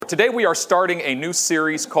Today we are starting a new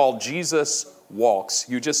series called Jesus Walks.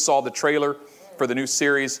 You just saw the trailer for the new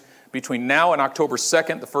series. Between now and October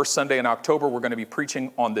 2nd, the first Sunday in October, we're going to be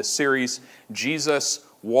preaching on this series, Jesus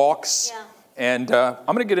Walks. Yeah. And I'm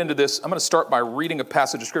going to get into this. I'm going to start by reading a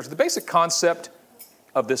passage of Scripture. The basic concept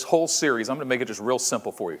of this whole series, I'm going to make it just real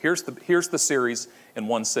simple for you. Here's the series in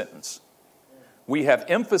one sentence. We have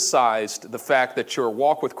emphasized the fact that your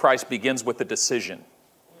walk with Christ begins with a decision.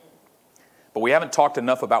 But we haven't talked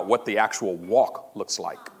enough about what the actual walk looks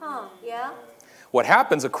like. Yeah. What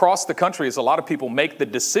happens across the country is a lot of people make the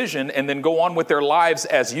decision and then go on with their lives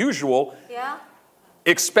as usual, Yeah.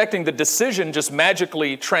 expecting the decision just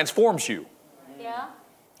magically transforms you. Yeah.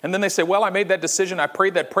 And then they say, well, I made that decision, I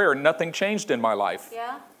prayed that prayer, and nothing changed in my life.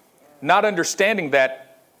 Yeah. Not understanding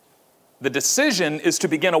that the decision is to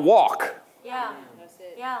begin a walk. Yeah.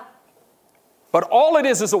 Yeah. But all it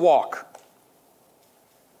is a walk.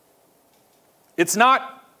 It's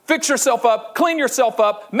not fix yourself up, clean yourself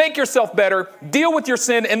up, make yourself better, deal with your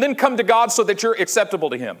sin, and then come to God so that you're acceptable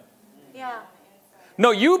to Him. Yeah. No,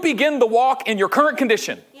 you begin the walk in your current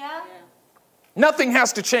condition. Yeah. Nothing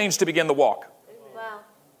has to change to begin the walk. Wow.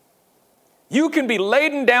 You can be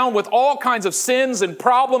laden down with all kinds of sins and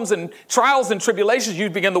problems and trials and tribulations. You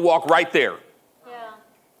begin the walk right there. Yeah.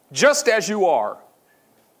 Just as you are.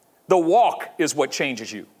 The walk is what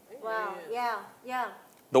changes you. Wow. Yeah. Yeah.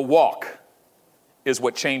 The walk is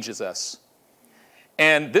what changes us.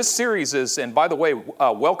 And this series is, and by the way,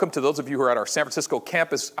 welcome to those of you who are at our San Francisco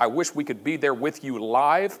campus. I wish we could be there with you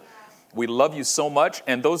live. We love you so much.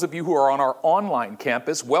 And those of you who are on our online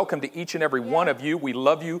campus, welcome to each and every one of you. We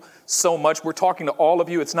love you so much. We're talking to all of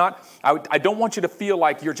you. It's not, I don't want you to feel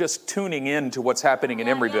like you're just tuning in to what's happening in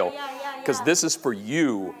Emeryville, because this is for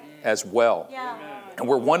you as well. Yeah. And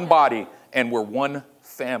we're one body and we're one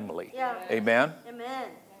family. Yeah. Amen? Amen.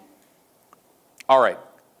 All right.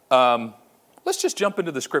 Let's just jump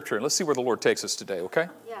into the scripture and let's see where the Lord takes us today, okay?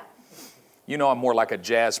 Yeah. You know I'm more like a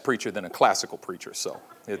jazz preacher than a classical preacher, so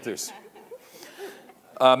there's...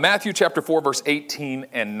 Matthew chapter 4, verse 18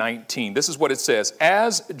 and 19. This is what it says.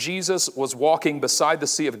 As Jesus was walking beside the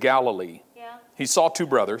Sea of Galilee, Yeah. he saw two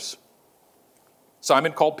brothers,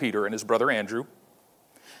 Simon called Peter and his brother Andrew.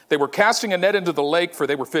 They were casting a net into the lake, for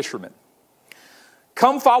they were fishermen.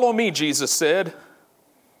 Come follow me, Jesus said,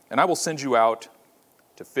 and I will send you out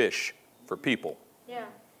to fish for people. Yeah.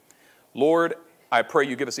 Lord, I pray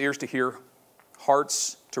you give us ears to hear,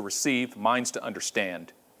 hearts to receive, minds to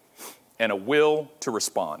understand, and a will to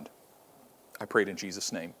respond. I pray it in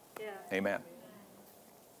Jesus' name. Yeah. Amen.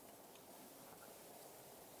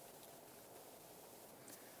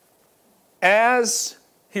 As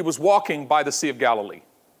he was walking by the Sea of Galilee,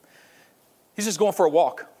 he's just going for a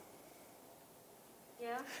walk.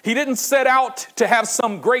 Yeah. He didn't set out to have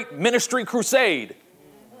some great ministry crusade.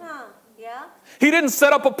 Yeah. He didn't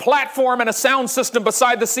set up a platform and a sound system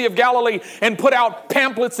beside the Sea of Galilee and put out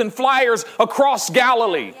pamphlets and flyers across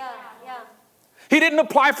Galilee. Yeah. Yeah. He didn't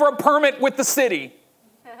apply for a permit with the city.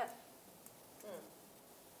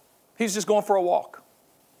 He's just going for a walk.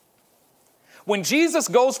 When Jesus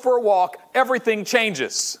goes for a walk, everything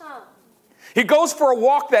changes. He goes for a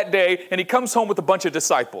walk that day and he comes home with a bunch of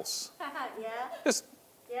disciples. Yeah. Just,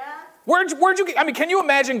 Yeah. where'd you get, can you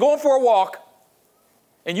imagine going for a walk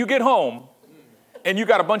and you get home and you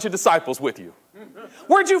got a bunch of disciples with you?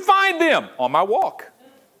 Where'd you find them? On my walk.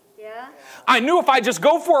 Yeah. I knew if I just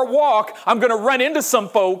go for a walk, I'm going to run into some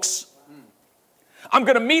folks. I'm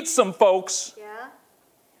going to meet some folks. Yeah.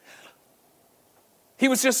 He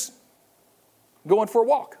was just going for a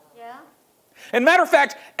walk. Yeah. And matter of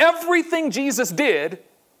fact, everything Jesus did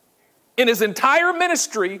in his entire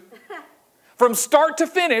ministry from start to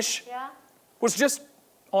finish Yeah. was just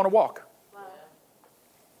on a walk. Wow.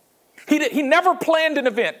 He never planned an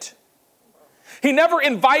event. He never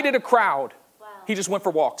invited a crowd. Wow. He just went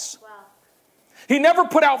for walks. Wow. He never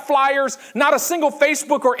put out flyers, not a single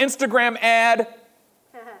Facebook or Instagram ad.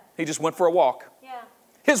 He just went for a walk. Yeah.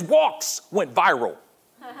 His walks went viral.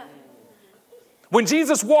 When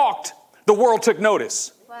Jesus walked, the world took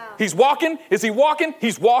notice. Wow. He's walking. Is he walking?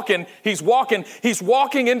 He's walking. He's walking. He's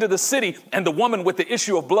walking into the city, and the woman with the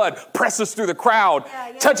issue of blood presses through the crowd,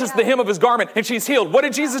 touches the hem of his garment, and she's healed. What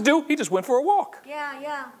did Jesus do? He just went for a walk. Yeah.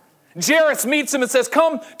 Yeah. Jairus meets him and says,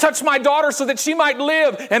 come touch my daughter so that she might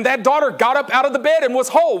live. And that daughter got up out of the bed and was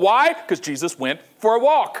whole. Why? Because Jesus went for a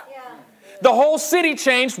walk. Yeah. The whole city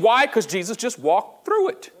changed. Why? Because Jesus just walked through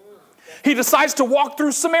it. He decides to walk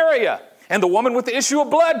through Samaria. And the woman with the issue of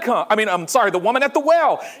blood the woman at the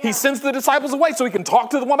well. Yeah. He sends the disciples away so he can talk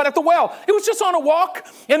to the woman at the well. It was just on a walk.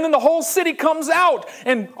 And then the whole city comes out.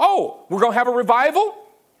 And, we're going to have a revival?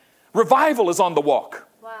 Revival is on the walk.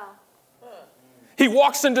 Wow. He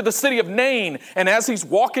walks into the city of Nain, and as he's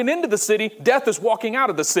walking into the city, death is walking out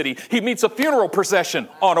of the city. He meets a funeral procession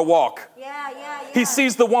on a walk. He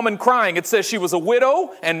sees the woman crying. It says she was a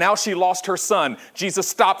widow, and now she lost her son. Jesus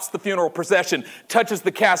stops the funeral procession, touches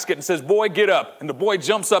the casket, and says, boy, get up. And the boy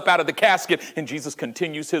jumps up out of the casket, and Jesus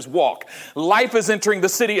continues his walk. Life is entering the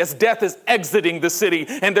city as death is exiting the city,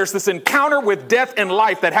 and there's this encounter with death and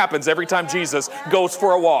life that happens every time Jesus goes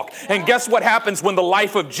for a walk. And guess what happens when the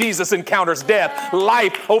life of Jesus encounters death?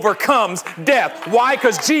 Life overcomes death. Why?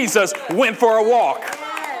 Because Jesus went for a walk.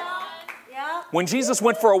 When Jesus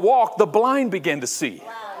went for a walk, the blind began to see.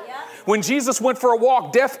 When Jesus went for a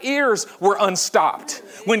walk, deaf ears were unstopped.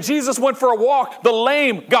 When Jesus went for a walk, the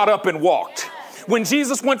lame got up and walked. When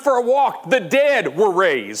Jesus went for a walk, the dead were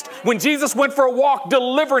raised. When Jesus went for a walk,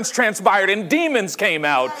 deliverance transpired and demons came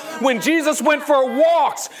out. When Jesus went for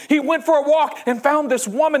walks, he went for a walk and found this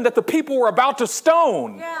woman that the people were about to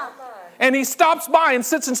stone. And he stops by and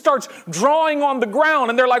sits and starts drawing on the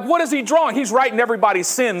ground. And they're like, what is he drawing? He's writing everybody's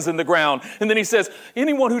sins in the ground. And then he says,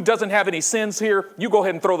 anyone who doesn't have any sins here, you go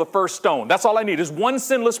ahead and throw the first stone. That's all I need is one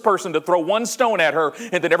sinless person to throw one stone at her,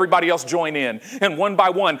 and then everybody else join in. And one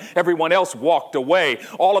by one, everyone else walked away.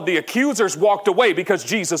 All of the accusers walked away because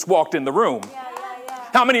Jesus walked in the room.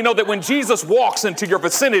 How many know that when Jesus walks into your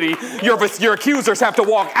vicinity, your accusers have to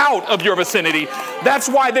walk out of your vicinity? That's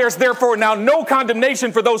why there's therefore now no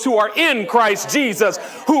condemnation for those who are in Christ Jesus,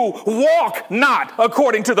 who walk not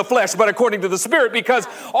according to the flesh, but according to the Spirit, because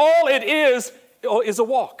all it is a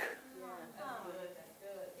walk.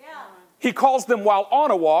 He calls them while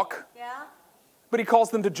on a walk, but he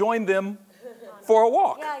calls them to join them for a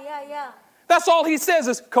walk. That's all he says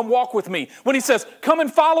is, come walk with me. When he says, come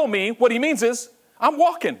and follow me, what he means is, I'm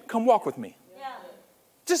walking. Come walk with me.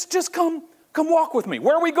 Just come walk with me.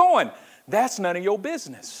 Where are we going? That's none of your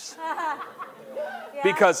business.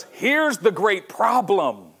 Because here's the great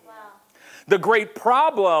problem. The great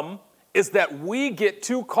problem is that we get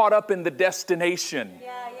too caught up in the destination.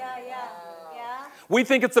 We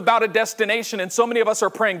think it's about a destination, and so many of us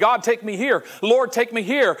are praying, God, take me here. Lord, take me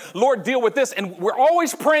here. Lord, deal with this. And we're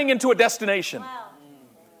always praying into a destination.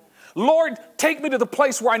 Lord, take me to the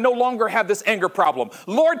place where I no longer have this anger problem.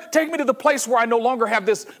 Lord, take me to the place where I no longer have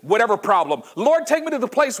this whatever problem. Lord, take me to the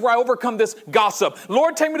place where I overcome this gossip.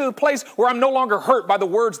 Lord, take me to the place where I'm no longer hurt by the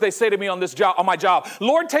words they say to me on this job, on my job.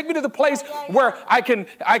 Lord, take me to the place where I can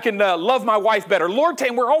love my wife better. Lord,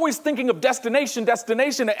 we're always thinking of destination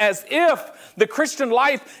as if the Christian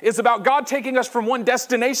life is about God taking us from one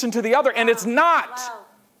destination to the other, and it's not.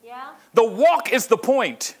 The walk is the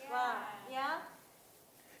point.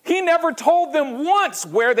 He never told them once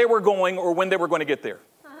where they were going or when they were going to get there.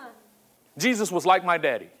 Jesus was like my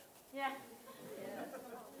daddy.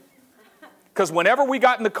 Because whenever we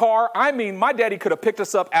got in the car, my daddy could have picked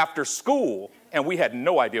us up after school and we had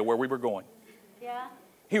no idea where we were going.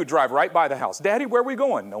 He would drive right by the house. Daddy, where are we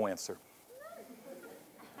going? No answer.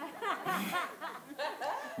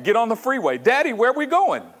 Get on the freeway. Daddy, where are we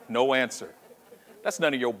going? No answer. That's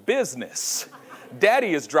none of your business.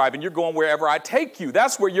 Daddy is driving. You're going wherever I take you.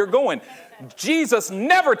 That's where you're going. Jesus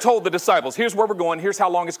never told the disciples, here's where we're going. Here's how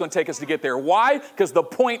long it's going to take us to get there. Why? Because the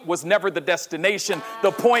point was never the destination.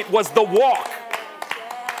 The point was the walk.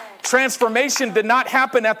 Transformation did not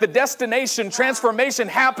happen at the destination. Transformation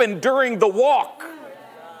happened during the walk.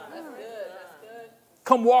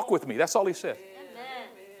 Come walk with me. That's all he said.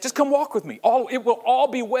 Just come walk with me. It will all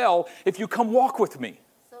be well if you come walk with me.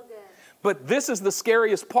 But this is the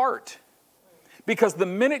scariest part. Because the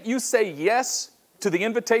minute you say yes to the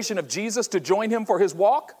invitation of Jesus to join him for his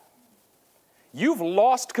walk, you've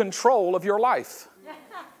lost control of your life.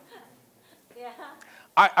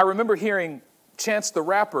 I remember hearing Chance the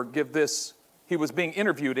Rapper give this. He was being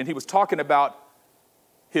interviewed and he was talking about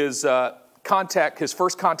his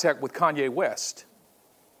first contact with Kanye West.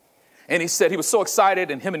 And he said he was so excited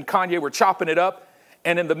and him and Kanye were chopping it up.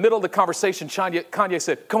 And in the middle of the conversation, Kanye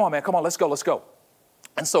said, come on, man, come on, let's go.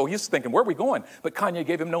 And so he's thinking, where are we going? But Kanye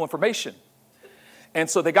gave him no information. And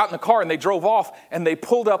so they got in the car and they drove off and they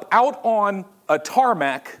pulled up out on a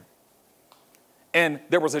tarmac and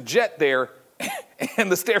there was a jet there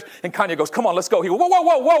and the stairs. And Kanye goes, come on, let's go. He goes,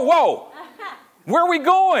 whoa. Where are we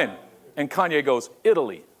going? And Kanye goes,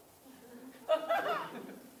 Italy.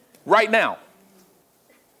 Right now.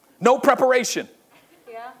 No preparation.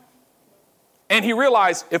 And he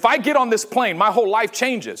realized, if I get on this plane, my whole life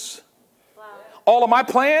changes. All of my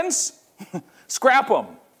plans, scrap them.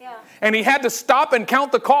 And he had to stop and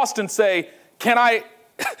count the cost and say, can I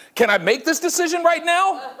make this decision right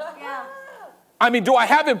now? Do I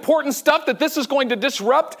have important stuff that this is going to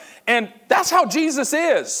disrupt? And that's how Jesus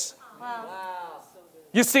is.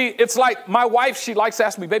 You see, it's like my wife, she likes to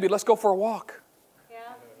ask me, baby, let's go for a walk. Yeah.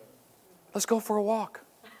 Let's go for a walk.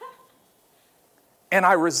 And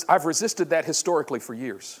I've resisted that historically for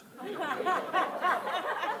years.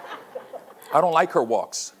 I don't like her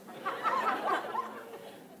walks.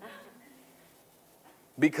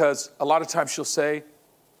 Because a lot of times she'll say,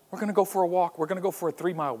 we're going to go for a walk. We're going to go for a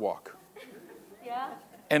 3-mile walk. Yeah.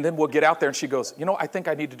 And then we'll get out there and she goes, you know, I think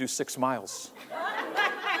I need to do 6 miles.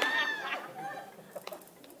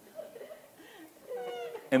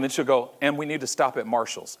 And then she'll go, and we need to stop at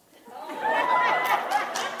Marshall's.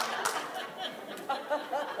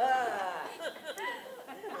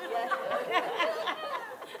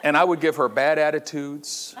 And I would give her bad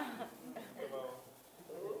attitudes,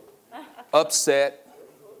 upset.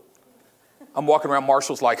 I'm walking around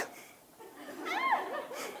Marshall's like,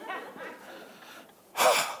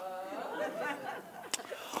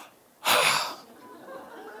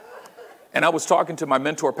 and I was talking to my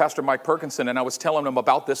mentor, Pastor Mike Perkinson, and I was telling him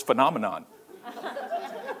about this phenomenon.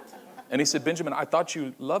 And he said, Benjamin, I thought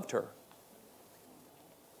you loved her.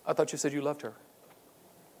 I thought you said you loved her.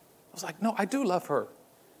 I was like, no, I do love her.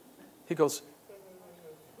 He goes,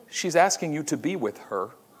 she's asking you to be with her,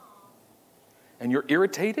 and you're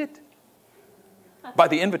irritated by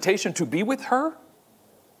the invitation to be with her?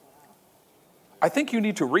 I think you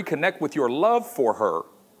need to reconnect with your love for her.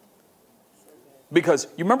 Because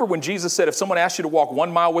you remember when Jesus said, if someone asked you to walk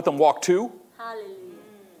 1 mile with them, walk 2? Hallelujah.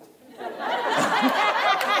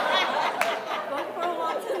 Go for a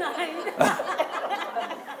walk tonight.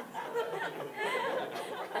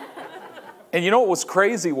 And you know what was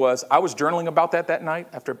crazy was I was journaling about that night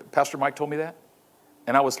after Pastor Mike told me that.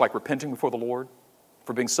 And I was like repenting before the Lord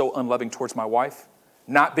for being so unloving towards my wife,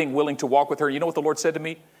 not being willing to walk with her. You know what the Lord said to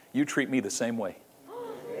me? You treat me the same way.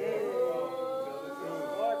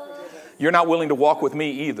 You're not willing to walk with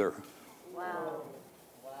me either. Wow.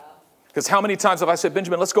 Because how many times have I said,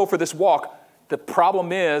 Benjamin, let's go for this walk? The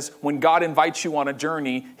problem is when God invites you on a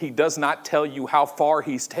journey, he does not tell you how far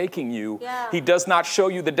he's taking you. Yeah. He does not show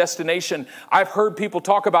you the destination. I've heard people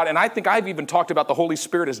talk about, and I think I've even talked about the Holy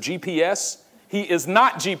Spirit as GPS. He is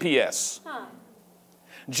not GPS. Huh.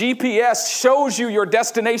 GPS shows you your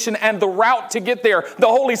destination and the route to get there. The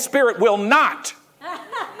Holy Spirit will not. Yeah.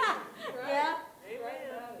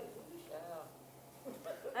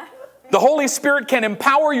 The Holy Spirit can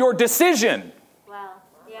empower your decision Wow.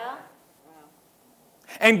 Yeah.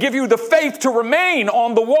 and give you the faith to remain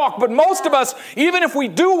on the walk. But most of us, even if we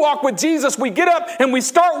do walk with Jesus, we get up and we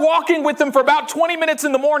start walking with him for about 20 minutes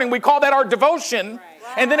in the morning. We call that our devotion.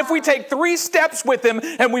 Right. And then if we take 3 steps with him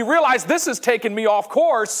and we realize this has taken me off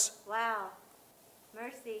course, Wow.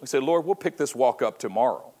 Mercy. we say, Lord, we'll pick this walk up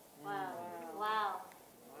tomorrow. Wow. Wow.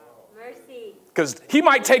 Mercy. Because he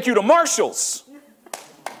might take you to Marshall's.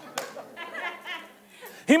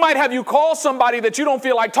 He might have you call somebody that you don't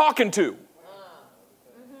feel like talking to.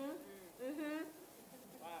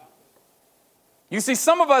 You see,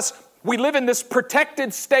 some of us, we live in this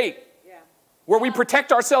protected state where we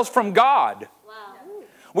protect ourselves from God. Wow.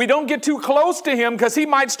 We don't get too close to him because he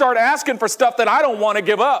might start asking for stuff that I don't want to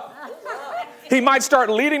give up. He might start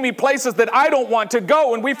leading me places that I don't want to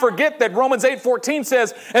go. And we forget that Romans 8:14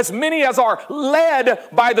 says, as many as are led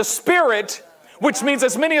by the Spirit, which means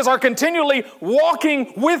as many as are continually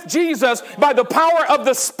walking with Jesus by the power of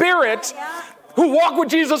the Spirit, who walk with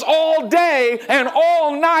Jesus all day and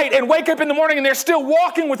all night and wake up in the morning and they're still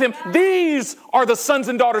walking with him. These are the sons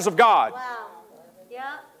and daughters of God. Wow.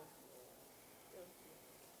 Yeah.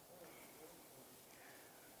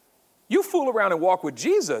 You fool around and walk with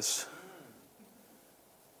Jesus,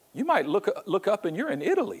 you might look up and you're in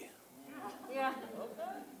Italy. Yeah.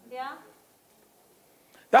 Yeah.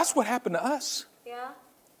 That's what happened to us. Yeah.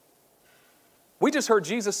 We just heard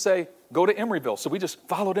Jesus say, go to Emeryville. So we just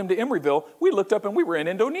followed him to Emeryville. We looked up and we were in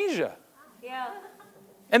Indonesia. Yeah.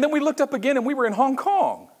 And then we looked up again and we were in Hong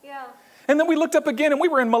Kong. Yeah. And then we looked up again and we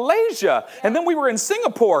were in Malaysia. And then we were in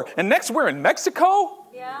Singapore. And next we're in Mexico.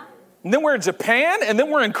 Yeah. And then we're in Japan. And then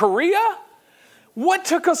we're in Korea. What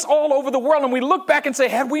took us all over the world? And we look back and say,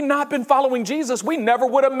 had we not been following Jesus, we never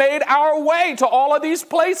would have made our way to all of these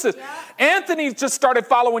places. Yeah. Anthony just started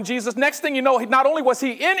following Jesus. Next thing you know, not only was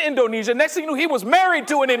he in Indonesia, next thing you know, he was married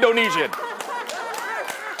to an Indonesian.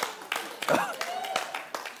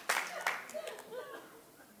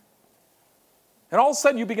 And all of a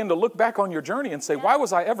sudden you begin to look back on your journey and say, why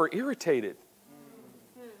was I ever irritated?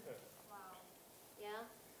 Yeah.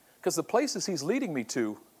 Because the places he's leading me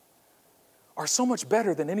to are so much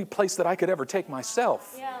better than any place that I could ever take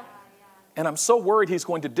myself. Yeah. And I'm so worried he's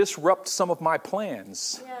going to disrupt some of my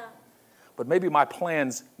plans. Yeah. But maybe my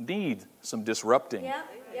plans need some disrupting. Yeah.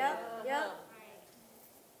 Yeah. Yeah.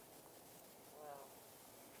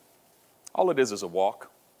 All it is a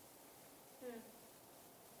walk.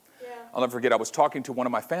 Yeah. I'll never forget, I was talking to one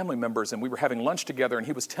of my family members, and we were having lunch together, and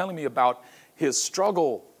he was telling me about his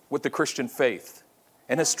struggle with the Christian faith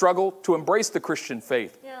and his struggle to embrace the Christian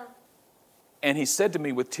faith. Yeah. And he said to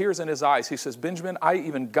me with tears in his eyes, he says, Benjamin, I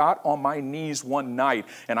even got on my knees one night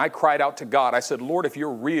and I cried out to God. I said, Lord, if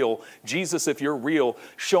you're real, Jesus, if you're real,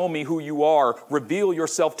 show me who you are. Reveal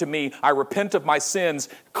yourself to me. I repent of my sins.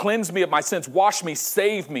 Cleanse me of my sins. Wash me.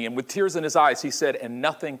 Save me. And with tears in his eyes, he said, and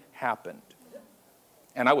nothing happened.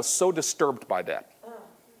 And I was so disturbed by that.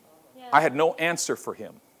 Yeah. I had no answer for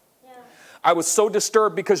him. Yeah. I was so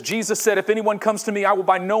disturbed because Jesus said, if anyone comes to me, I will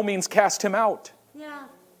by no means cast him out. Yeah.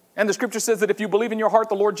 And the scripture says that if you believe in your heart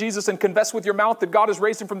the Lord Jesus and confess with your mouth that God has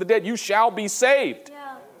raised him from the dead, you shall be saved.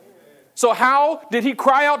 Yeah. So how did he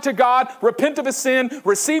cry out to God, repent of his sin,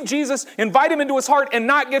 receive Jesus, invite him into his heart, and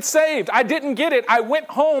not get saved? I didn't get it. I went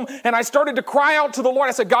home and I started to cry out to the Lord.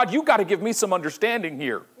 I said, God, you got to give me some understanding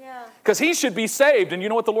here. Yeah. Because he should be saved. And you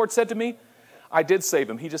know what the Lord said to me? I did save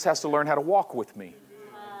him. He just has to learn how to walk with me.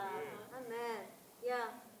 Amen. Yeah.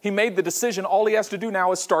 He made the decision. All he has to do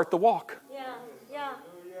now is start the walk. Yeah. Yeah.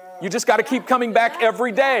 You just got to keep coming back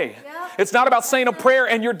every day. It's not about saying a prayer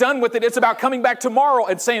and you're done with it. It's about coming back tomorrow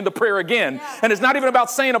and saying the prayer again. And it's not even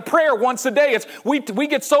about saying a prayer once a day. It's we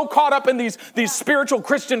get so caught up in these spiritual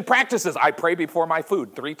Christian practices. I pray before my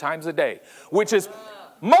food 3 times a day, which is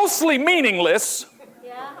mostly meaningless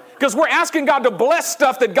Yeah. because we're asking God to bless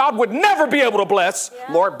stuff that God would never be able to bless.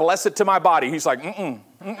 Lord, bless it to my body. He's like,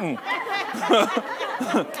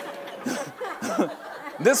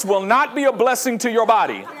 This will not be a blessing to your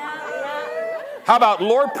body. How about,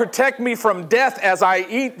 Lord, protect me from death as I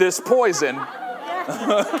eat this poison?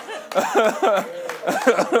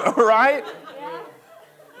 Right?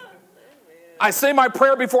 I say my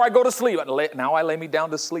prayer before I go to sleep. Now I lay me down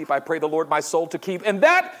to sleep. I pray the Lord my soul to keep. And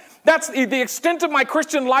that's the extent of my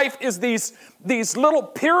Christian life is these little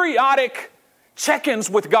periodic check-ins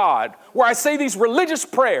with God where I say these religious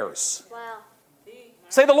prayers. Wow.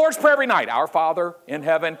 Say the Lord's Prayer every night. Our Father in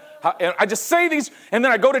heaven. And I just say these, and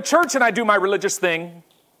then I go to church and I do my religious thing.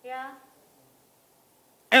 Yeah.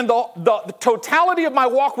 And the totality of my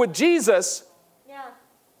walk with Jesus Yeah.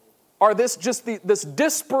 are this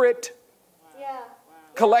disparate Yeah.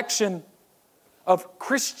 collection of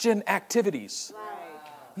Christian activities. Wow.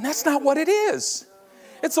 And that's not what it is.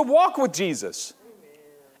 It's a walk with Jesus.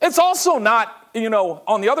 It's also not,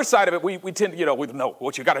 on the other side of it, we tend to, we know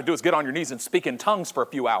what you got to do is get on your knees and speak in tongues for a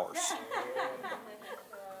few hours.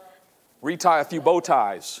 Retie a few bow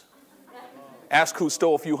ties. Ask who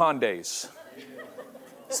stole a few Hondas.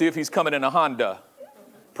 See if he's coming in a Honda.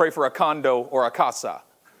 Pray for a condo or a casa.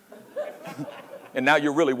 And now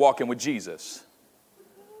you're really walking with Jesus.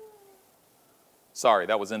 Sorry,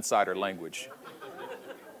 that was insider language.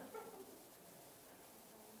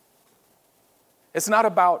 It's not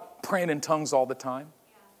about praying in tongues all the time.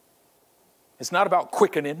 It's not about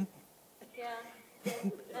quickening. Yeah.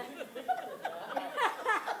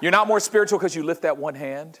 You're not more spiritual because you lift that one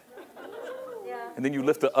hand Yeah. and then you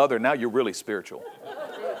lift the other. Now you're really spiritual.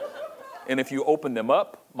 And if you open them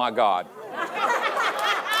up, my God,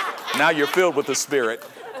 now you're filled with the Spirit.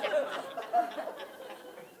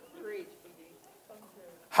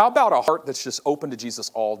 How about a heart that's just open to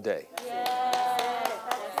Jesus all day?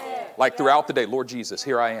 Like throughout the day, Lord Jesus,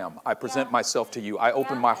 here I am. I present myself to you. I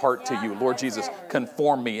open my heart to you. Lord Jesus,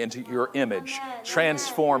 conform me into your image.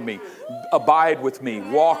 Transform me. Abide with me.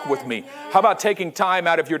 Walk with me. How about taking time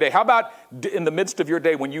out of your day? How about in the midst of your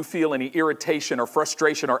day when you feel any irritation or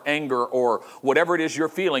frustration or anger or whatever it is you're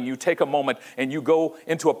feeling, you take a moment and you go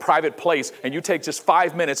into a private place and you take just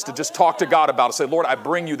 5 minutes to just talk to God about it. Say, Lord, I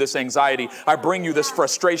bring you this anxiety. I bring you this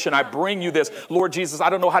frustration. I bring you this. Lord Jesus, I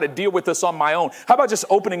don't know how to deal with this on my own. How about just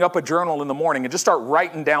opening up a journal in the morning and just start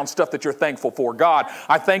writing down stuff that you're thankful for? God,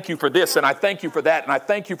 I thank you for this and I thank you for that and I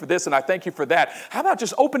thank you for this and I thank you for that. How about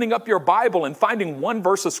just opening up your Bible and finding one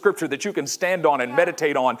verse of Scripture that you can stand on and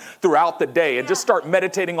meditate on throughout the day and just start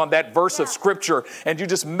meditating on that verse of Scripture and you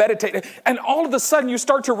just meditate and all of a sudden you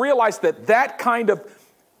start to realize that kind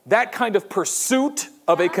of pursuit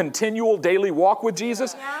of a continual daily walk with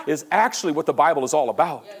Jesus is actually what the Bible is all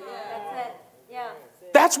about. That's it. Yeah.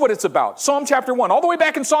 That's what it's about. Psalm chapter 1, all the way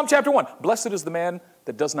back in Psalm chapter 1. Blessed is the man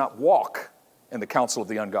that does not walk in the counsel of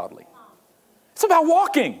the ungodly. It's about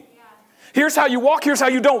walking. Here's how you walk, here's how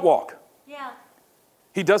you don't walk. Yeah.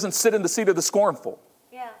 He doesn't sit in the seat of the scornful.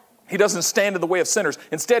 Yeah. He doesn't stand in the way of sinners.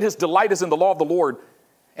 Instead, his delight is in the law of the Lord,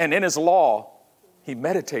 and in his law, he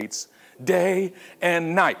meditates day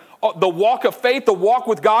and night. The walk of faith, the walk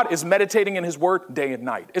with God is meditating in his word day and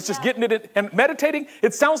night. It's just getting it in. And meditating,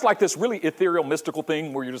 it sounds like this really ethereal, mystical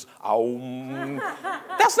thing where you're just,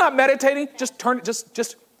 that's not meditating. Just turn it,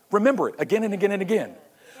 just remember it again and again and again.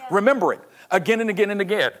 Remember it again and again and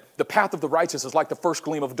again. The path of the righteous is like the first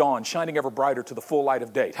gleam of dawn, shining ever brighter to the full light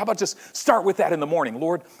of day. How about just start with that in the morning?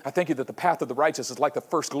 Lord, I thank you that the path of the righteous is like the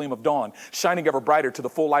first gleam of dawn, shining ever brighter to the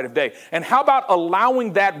full light of day. And how about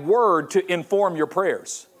allowing that word to inform your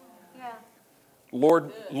prayers?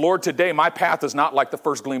 Lord, today my path is not like the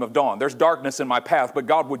first gleam of dawn. There's darkness in my path, but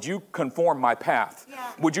God, would you conform my path?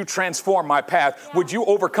 Would you transform my path? Would you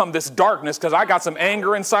overcome this darkness? Because I got some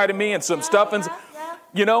anger inside of me and some stuff, and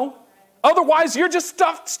you know? Otherwise, you're just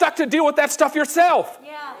stuck to deal with that stuff yourself.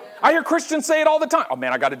 I hear Christians say it all the time. Oh,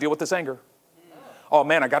 man, I got to deal with this anger. Oh,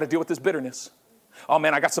 man, I got to deal with this bitterness. Oh,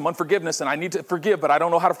 man, I got some unforgiveness, and I need to forgive, but I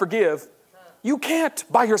don't know how to forgive. You can't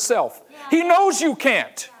by yourself. He knows you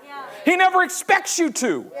can't. He never expects you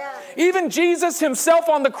to. Even Jesus himself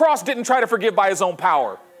on the cross didn't try to forgive by his own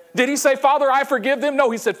power. Did he say, Father, I forgive them? No,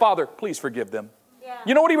 he said, Father, please forgive them.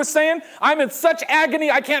 You know what he was saying? I'm in such agony,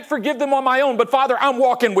 I can't forgive them on my own. But Father, I'm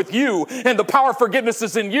walking with you, and the power of forgiveness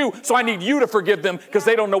is in you. So I need you to forgive them because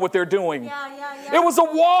they don't know what they're doing. It was a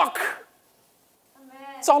walk.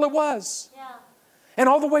 That's all it was. And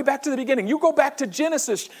all the way back to the beginning. You go back to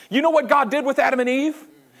Genesis. You know what God did with Adam and Eve?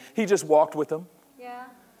 He just walked with them.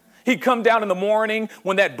 He'd come down in the morning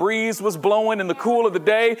when that breeze was blowing in the cool of the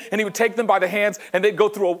day, and he would take them by the hands, and they'd go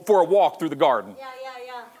for a walk through the garden.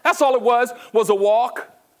 That's all it was a walk.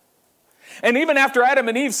 And even after Adam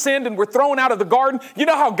and Eve sinned and were thrown out of the garden, you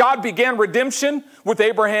know how God began redemption with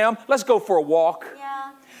Abraham? Let's go for a walk.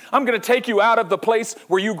 I'm going to take you out of the place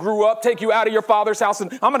where you grew up, take you out of your father's house,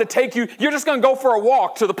 and I'm going to take you. You're just going to go for a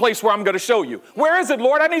walk to the place where I'm going to show you. Where is it,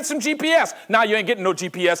 Lord? I need some GPS. Now you ain't getting no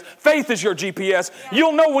GPS. Faith is your GPS.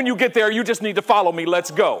 You'll know when you get there. You just need to follow me.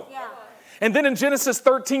 Let's go. And then in Genesis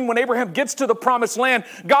 13, when Abraham gets to the promised land,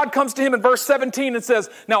 God comes to him in verse 17 and says,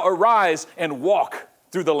 now arise and walk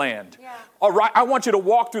through the land. All right, I want you to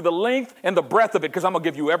walk through the length and the breadth of it, because I'm going to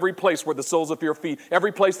give you every place where the soles of your feet,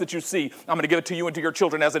 every place that you see, I'm going to give it to you and to your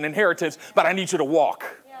children as an inheritance, but I need you to walk.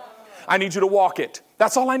 I need you to walk it.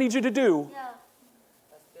 That's all I need you to do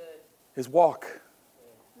is walk.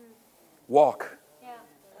 Walk.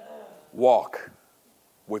 Walk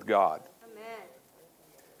with God.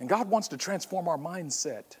 And God wants to transform our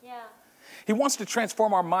mindset. He wants to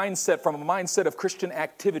transform our mindset from a mindset of Christian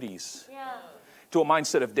activities to a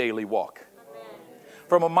mindset of daily walk.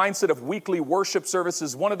 From a mindset of weekly worship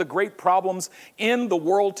services. One of the great problems in the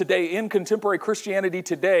world today, in contemporary Christianity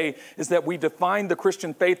today, is that we define the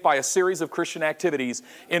Christian faith by a series of Christian activities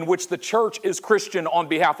in which the church is Christian on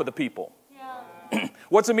behalf of the people.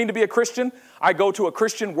 What's it mean to be a Christian? I go to a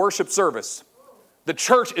Christian worship service. The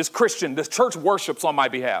church is Christian. The church worships on my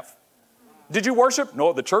behalf. Did you worship?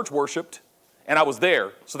 No, the church worshiped, and I was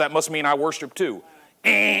there, so that must mean I worshiped too.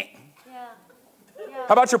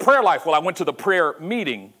 How about your prayer life? Well, I went to the prayer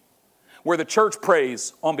meeting where the church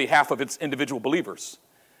prays on behalf of its individual believers.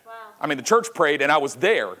 I mean, the church prayed, and I was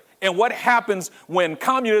there. And what happens when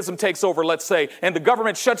communism takes over, let's say, and the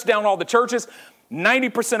government shuts down all the churches?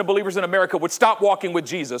 90% of believers in America would stop walking with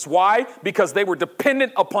Jesus. Why? Because they were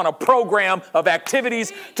dependent upon a program of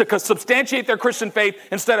activities to substantiate their Christian faith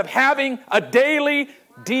instead of having a daily,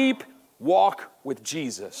 deep walk with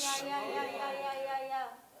Jesus.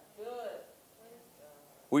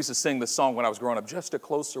 We used to sing this song when I was growing up, just a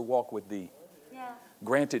closer walk with thee.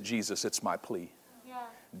 Grant it, Jesus, it's my plea.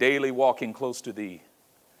 Daily walking close to thee,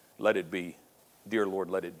 let it be. Dear Lord,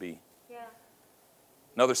 let it be.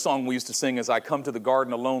 Another song we used to sing is, I come to the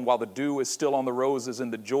garden alone while the dew is still on the roses,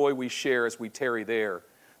 and the joy we share as we tarry there,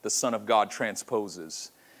 the Son of God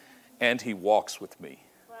transposes. And he walks with me.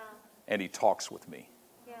 And he talks with me.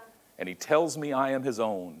 And he tells me I am his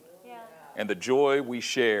own. And the joy we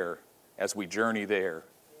share as we journey there,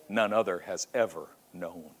 none other has ever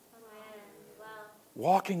known.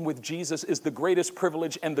 Walking with Jesus is the greatest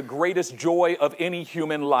privilege and the greatest joy of any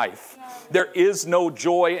human life. There is no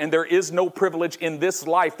joy and there is no privilege in this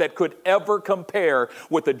life that could ever compare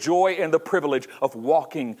with the joy and the privilege of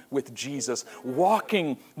walking with Jesus.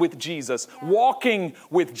 Walking with Jesus. Walking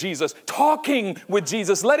with Jesus. Talking with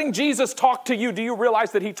Jesus. Letting Jesus talk to you. Do you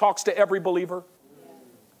realize that he talks to every believer?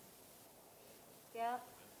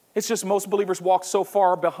 It's just most believers walk so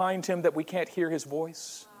far behind him that we can't hear his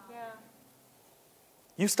voice.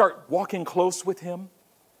 You start walking close with him.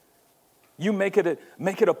 You make it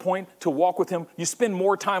a point to walk with him. You spend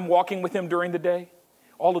more time walking with him during the day.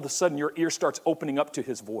 All of a sudden, your ear starts opening up to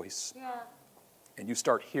his voice. And you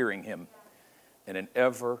start hearing him in an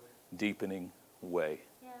ever deepening way.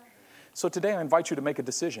 Yeah. So today I invite you to make a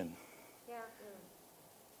decision. Yeah.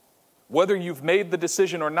 Whether you've made the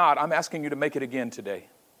decision or not, I'm asking you to make it again today.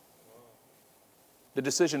 The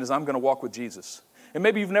decision is I'm going to walk with Jesus. And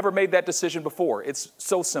maybe you've never made that decision before. It's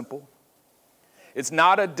so simple. It's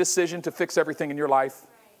not a decision to fix everything in your life.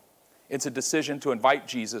 It's a decision to invite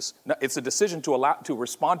Jesus. It's a decision to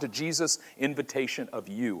respond to Jesus' invitation of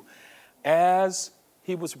you. As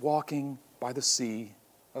he was walking by the Sea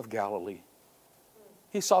of Galilee,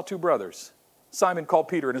 he saw two brothers, Simon called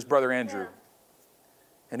Peter and his brother Andrew. Yeah.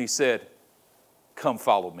 And he said, come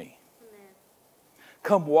follow me. Amen.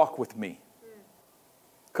 Come walk with me.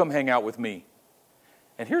 Come hang out with me.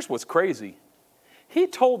 And here's what's crazy. He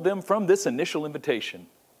told them from this initial invitation,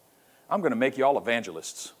 I'm going to make you all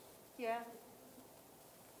evangelists. Yeah.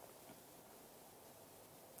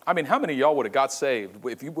 I mean, how many of y'all would have got saved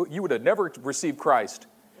if you would have never received Christ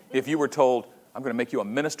if you were told, I'm going to make you a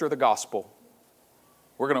minister of the gospel.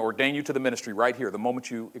 We're going to ordain you to the ministry right here the moment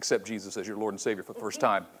you accept Jesus as your Lord and Savior for the first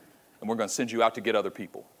time. And we're going to send you out to get other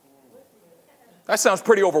people. That sounds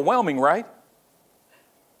pretty overwhelming, right?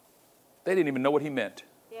 They didn't even know what he meant.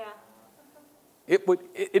 Yeah.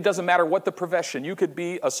 It doesn't matter what the profession. You could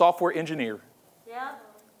be a software engineer. Yeah.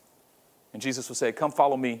 And Jesus would say, come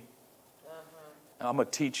follow me. And I'm going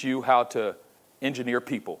to teach you how to engineer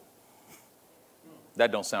people.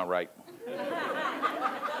 That don't sound right.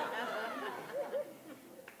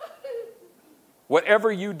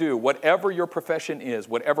 Whatever you do, whatever your profession is,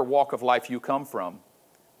 whatever walk of life you come from,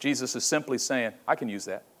 Jesus is simply saying, I can use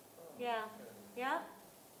that. Yeah. Yeah.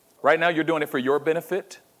 Right now you're doing it for your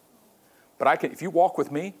benefit. But if you walk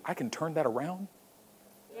with me, I can turn that around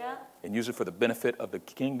Yeah. and use it for the benefit of the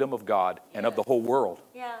kingdom of God and of the whole world.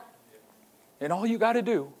 Yeah. And all you got to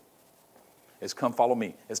do is come follow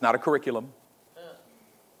me. It's not a curriculum.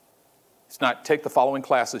 It's not take the following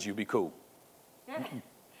classes, you'll be cool.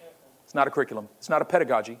 It's not a curriculum. It's not a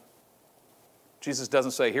pedagogy. Jesus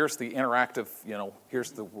doesn't say, here's the interactive,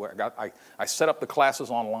 I set up the classes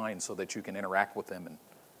online so that you can interact with them. And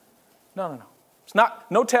no. It's not,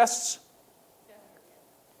 no tests.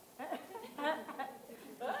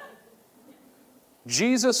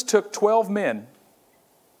 Jesus took 12 men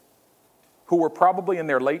who were probably in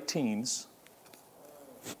their late teens,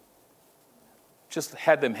 just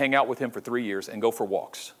had them hang out with him for 3 years and go for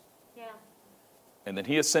walks. Yeah. And then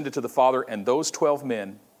he ascended to the Father, and those 12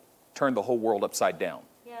 men turned the whole world upside down.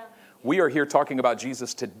 Yeah. We are here talking about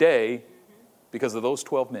Jesus today because of those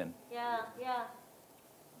 12 men. Yeah. Yeah.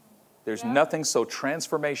 There's Yeah. nothing so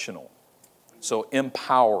transformational, so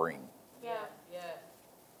empowering Yeah.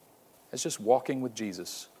 as just walking with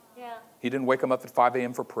Jesus. Yeah. He didn't wake them up at 5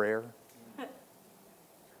 a.m. for prayer.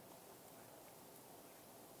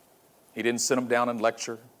 He didn't sit them down and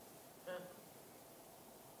lecture.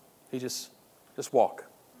 He just walk.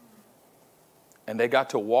 And they got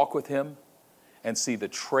to walk with him and see the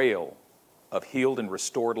trail of healed and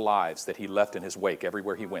restored lives that he left in his wake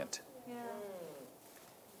everywhere he went. Yeah.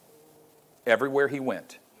 Everywhere he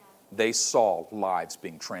went, they saw lives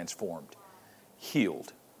being transformed,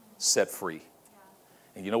 healed, set free.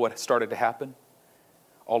 And you know what started to happen?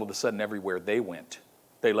 All of a sudden, everywhere they went,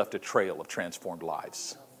 they left a trail of transformed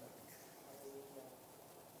lives.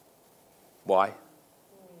 Why?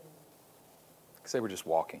 Because they were just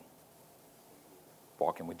walking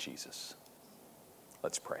with Jesus.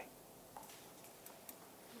 Let's pray.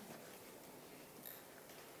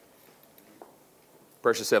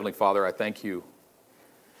 Precious Heavenly Father, I thank you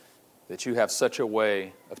that you have such a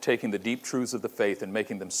way of taking the deep truths of the faith and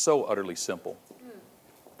making them so utterly simple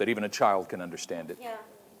that even a child can understand it. Yeah.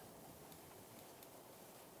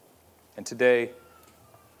 And today,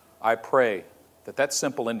 I pray that that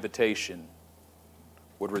simple invitation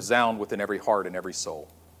would resound within every heart and every soul.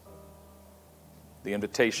 The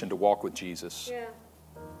invitation to walk with Jesus. Yeah.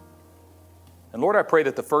 And Lord, I pray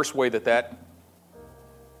that the first way that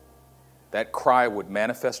cry would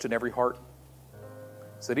manifest in every heart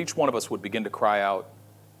is that each one of us would begin to cry out,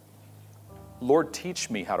 Lord, teach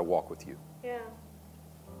me how to walk with you. Yeah.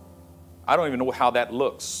 I don't even know how that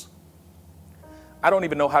looks. I don't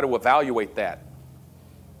even know how to evaluate that.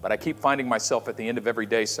 But I keep finding myself at the end of every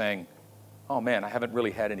day saying, oh man, I haven't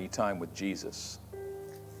really had any time with Jesus.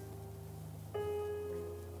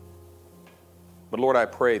 But Lord, I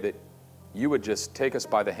pray that you would just take us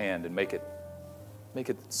by the hand and make it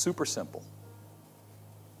super simple.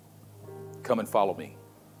 Come and follow me.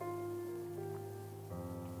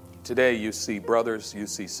 Today you see brothers, you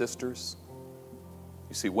see sisters,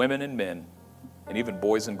 you see women and men, and even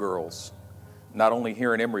boys and girls, not only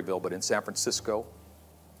here in Emeryville, but in San Francisco,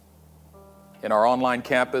 in our online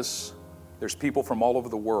campus, There's people from all over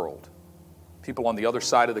the world, people on the other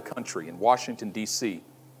side of the country, in Washington, D.C.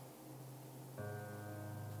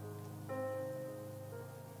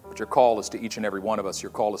 But your call is to each and every one of us. Your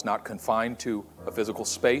call is not confined to a physical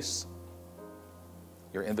space.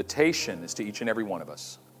 Your invitation is to each and every one of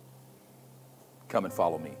us. Come and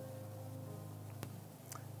follow me.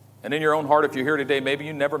 And in your own heart, if you're here today, maybe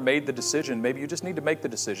you never made the decision. Maybe you just need to make the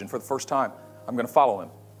decision for the first time. I'm going to follow him.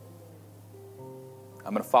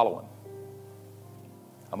 I'm going to follow him.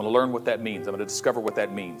 I'm going to learn what that means. I'm going to discover what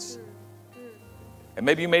that means. And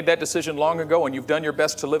maybe you made that decision long ago and you've done your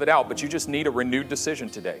best to live it out, but you just need a renewed decision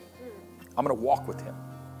today. I'm going to walk with him.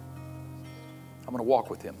 I'm going to walk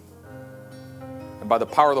with him. And by the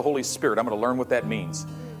power of the Holy Spirit, I'm going to learn what that means.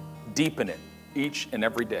 Deepen it each and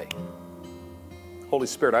every day. Holy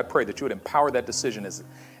Spirit, I pray that you would empower that decision,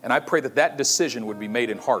 and I pray that that decision would be made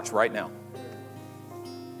in hearts right now.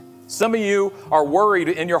 Some of you are worried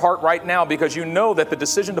in your heart right now because you know that the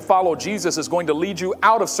decision to follow Jesus is going to lead you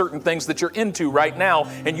out of certain things that you're into right now,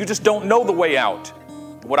 and you just don't know the way out.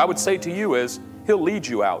 What I would say to you is, he'll lead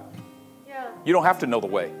you out. Yeah. You don't have to know the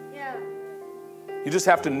way. Yeah. You just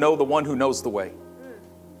have to know the one who knows the way.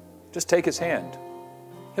 Just take his hand.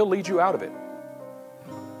 He'll lead you out of it.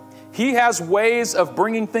 He has ways of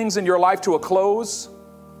bringing things in your life to a close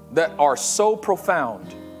that are so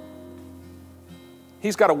profound.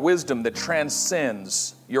 He's got a wisdom that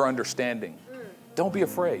transcends your understanding. Don't be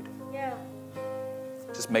afraid. Yeah.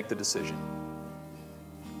 Just make the decision.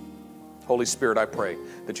 Holy Spirit, I pray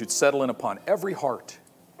that you'd settle in upon every heart,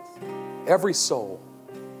 every soul,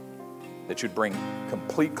 that you'd bring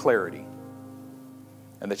complete clarity,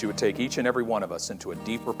 and that you would take each and every one of us into a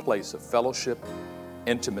deeper place of fellowship,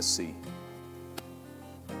 intimacy,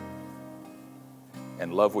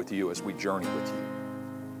 and love with you as we journey with you.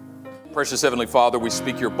 Precious Heavenly Father, we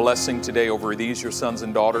speak your blessing today over these, your sons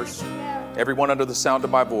and daughters, everyone under the sound of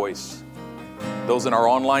my voice, those in our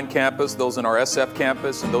online campus, those in our SF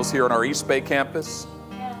campus, and those here on our East Bay campus.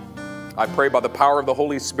 I pray by the power of the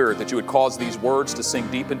Holy Spirit that you would cause these words to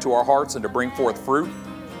sink deep into our hearts and to bring forth fruit,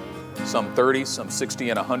 some 30, some 60,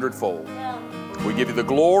 and 100-fold. We give you the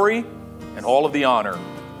glory and all of the honor.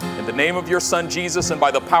 In the name of your Son, Jesus, and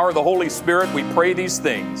by the power of the Holy Spirit, we pray these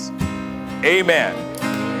things. Amen.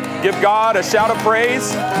 Give God a shout of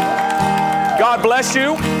praise. God bless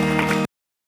you.